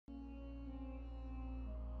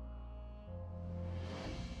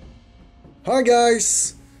Hi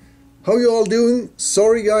guys, how you all doing?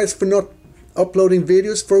 Sorry guys for not uploading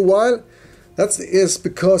videos for a while. That is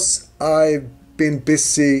because I've been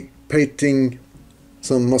busy painting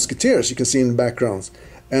some musketeers you can see in the background.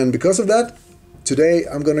 And because of that, today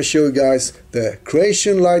I'm gonna show you guys the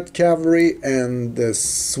Croatian Light Cavalry and the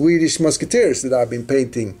Swedish Musketeers that I've been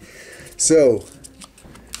painting. So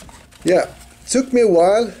yeah, took me a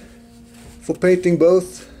while for painting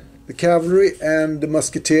both the cavalry and the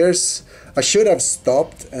musketeers. I should have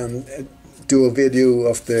stopped and do a video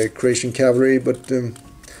of the Croatian cavalry, but you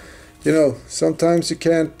know, sometimes you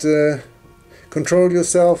can't control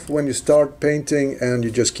yourself when you start painting, and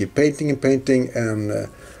you just keep painting and painting, and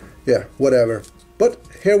yeah, whatever. But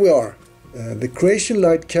here we are, the Croatian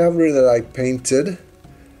Light Cavalry that I painted.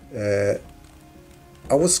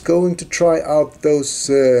 I was going to try out those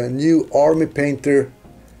new Army Painter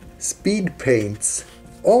speed paints.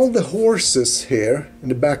 All the horses here in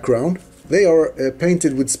the background, they are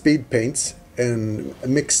painted with speed paints and a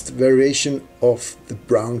mixed variation of the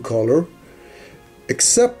brown color,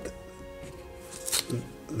 except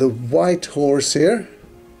the white horse here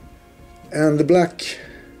and the black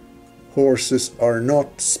horses are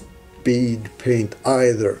not speed paint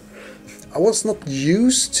either. I was not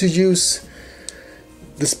used to use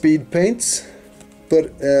the speed paints,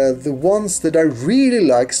 but the ones that I really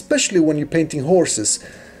like, especially when you're painting horses,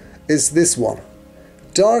 is this one.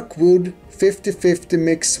 Dark wood 50-50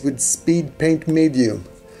 mix with speed paint medium,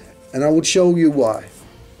 and I will show you why.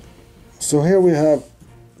 So here we have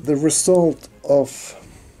the result of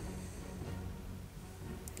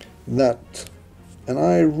that, and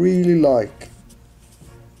I really like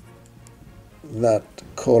that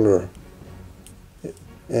color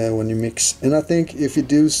when you mix. And I think if you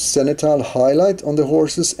do zenithal highlight on the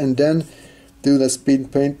horses and then do the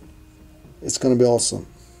speed paint, it's gonna be awesome.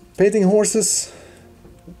 Painting horses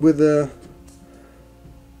with a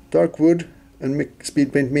dark wood and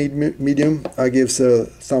speed paint medium, I give a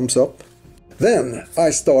thumbs up. Then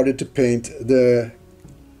I started to paint the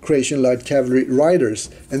Croatian Light Cavalry riders,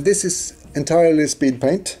 and this is entirely speed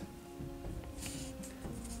paint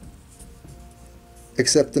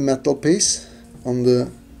except the metal piece on the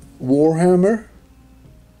Warhammer,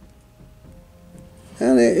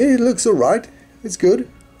 and it looks alright. It's good.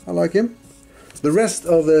 I like him. The rest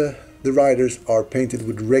of the riders are painted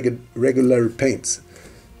with regular paints.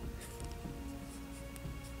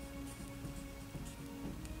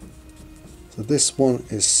 So this one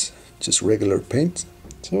is just regular paint.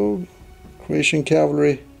 So Croatian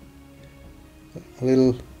Cavalry, a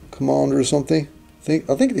little commander or something. I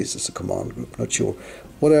think this is a command group, not sure.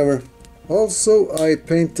 Whatever. Also I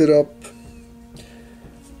painted up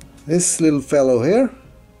this little fellow here.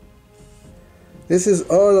 This is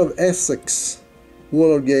Earl of Essex,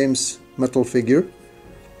 Warlord Games metal figure,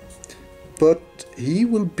 but he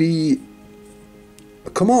will be a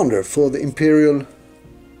commander for the Imperial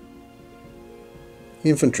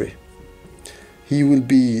Infantry. He will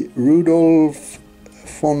be Rudolf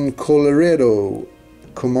von Colloredo,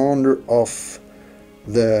 commander of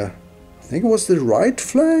the, I think it was the right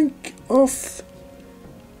flank of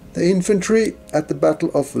the infantry at the Battle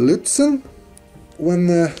of Lutzen. When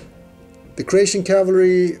the Croatian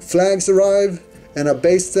Cavalry flags arrive and I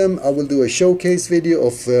base them, I will do a showcase video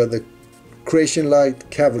of the Croatian Light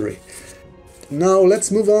Cavalry. Now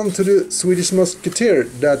let's move on to the Swedish Musketeer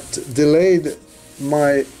that delayed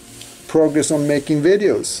my progress on making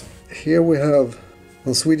videos. Here we have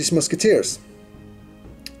the Swedish Musketeers.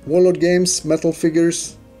 Warlord Games metal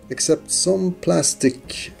figures, except some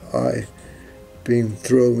plastic I've been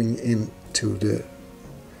throwing into the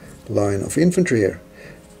line of infantry here.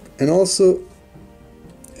 And also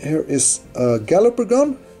here is a galloper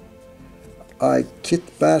gun. I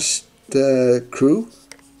kit bashed the crew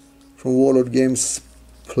from Warlord Games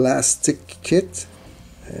plastic kit.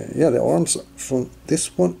 Yeah, the arms from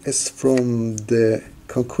this one is from the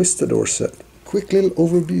Conquistador set. Quick little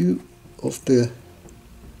overview of the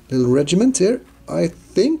little regiment here. I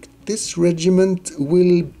think this regiment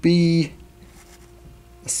will be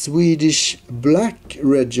a Swedish Black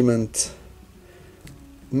Regiment.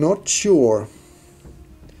 Not sure.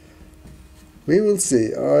 We will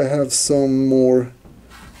see. I have some more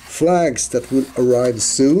flags that will arrive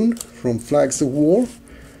soon from Flags of War.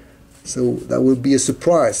 So that will be a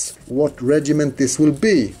surprise what regiment this will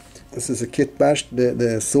be. This is a kit bash.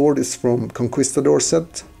 The sword is from Conquistador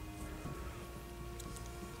set.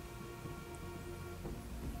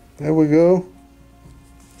 There we go.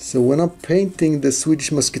 So when I'm painting the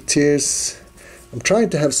Swedish Musketeers, I'm trying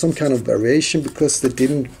to have some kind of variation because they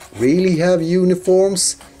didn't really have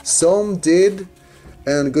uniforms. Some did,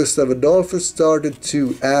 and Gustav Adolphus started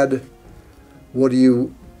to add what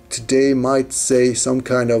you today might say some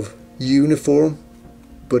kind of uniform,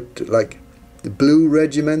 but like the blue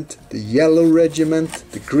regiment, the yellow regiment,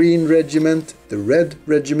 the green regiment, the red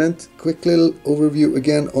regiment. Quick little overview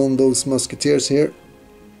again on those musketeers here.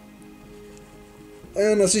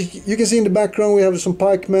 And as you can see in the background, we have some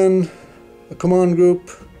pikemen, a command group,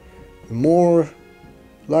 more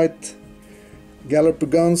light galloper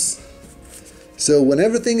guns. So when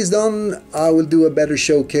everything is done, I will do a better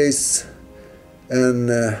showcase. And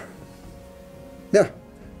yeah,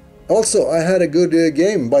 also I had a good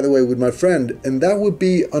game, by the way, with my friend, and that would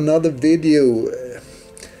be another video.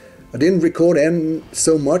 I didn't record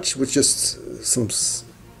so much, with just some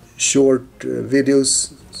short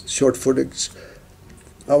videos, short footage.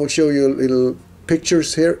 I will show you little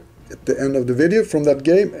pictures here at the end of the video from that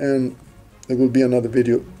game, and there will be another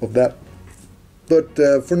video of that. But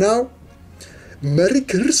for now, Merry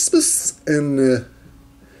Christmas, and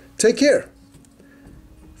take care.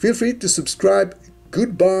 Feel free to subscribe.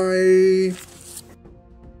 Goodbye.